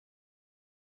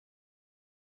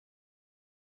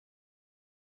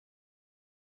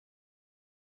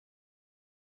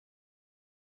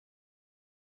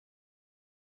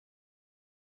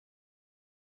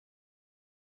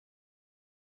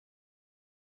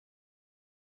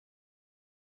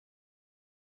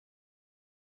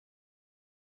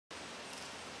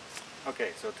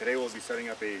Okay, so today we'll be setting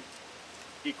up a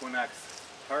Equinox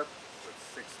tarp with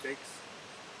 6 stakes,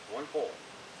 1 pole.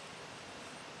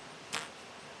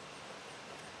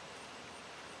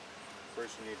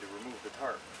 First you need to remove the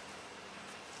tarp.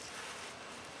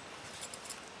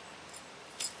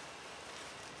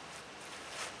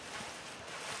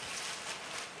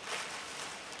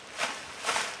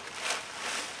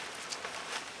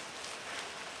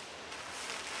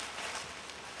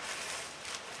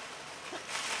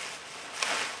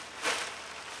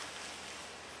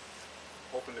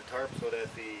 Open the tarp so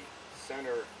that the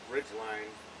center ridge line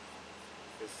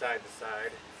is side to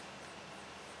side.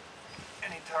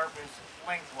 Any tarp is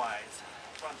lengthwise,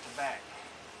 front to back.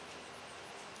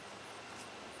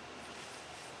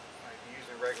 I'll be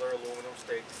using regular aluminum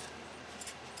stakes.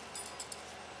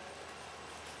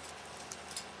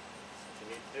 What you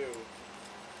need to do,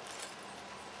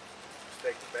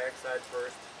 stake the back side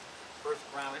first. First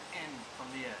grommet in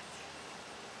from the edge.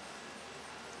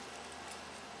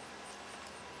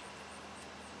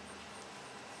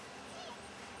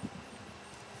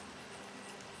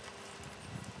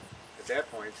 At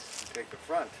that point, you take the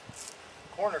front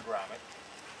corner grommet,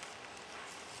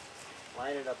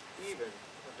 line it up even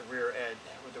with the rear edge,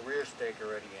 with the rear stake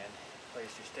already in, place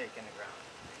your stake in the ground.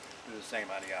 Do the same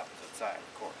on the opposite side,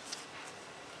 of course.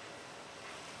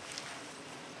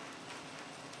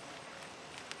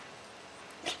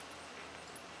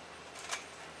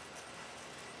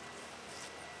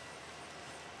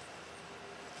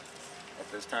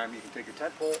 At this time, you can take your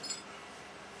tent pole,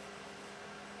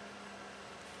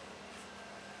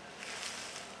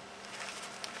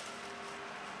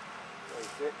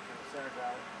 place it in the center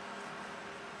grommet.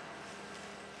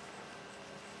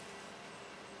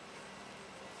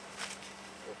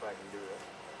 If I can do it.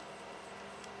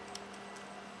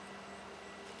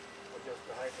 Adjust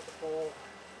the height of the pole.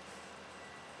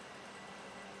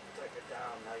 Take it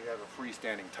down. Now you have a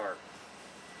freestanding tarp.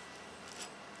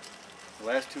 The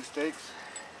last 2 stakes.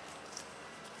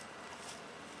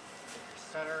 Take your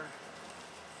center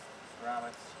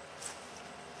grommets.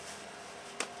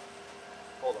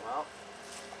 Pull them out.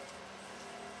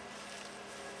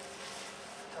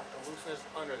 Tuck the looseness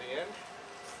under the end.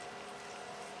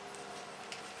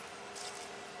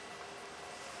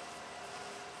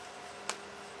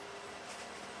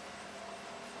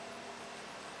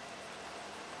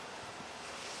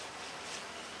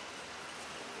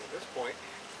 At this point,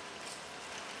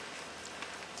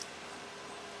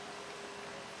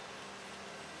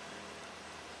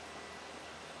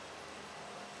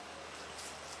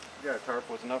 you got a tarp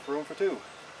with enough room for 2. You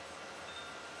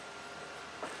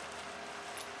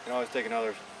can always take your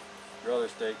other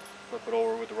stake, flip it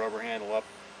over with the rubber handle up,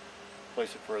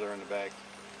 place it further in the bag,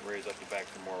 raise up the back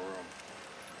for more room.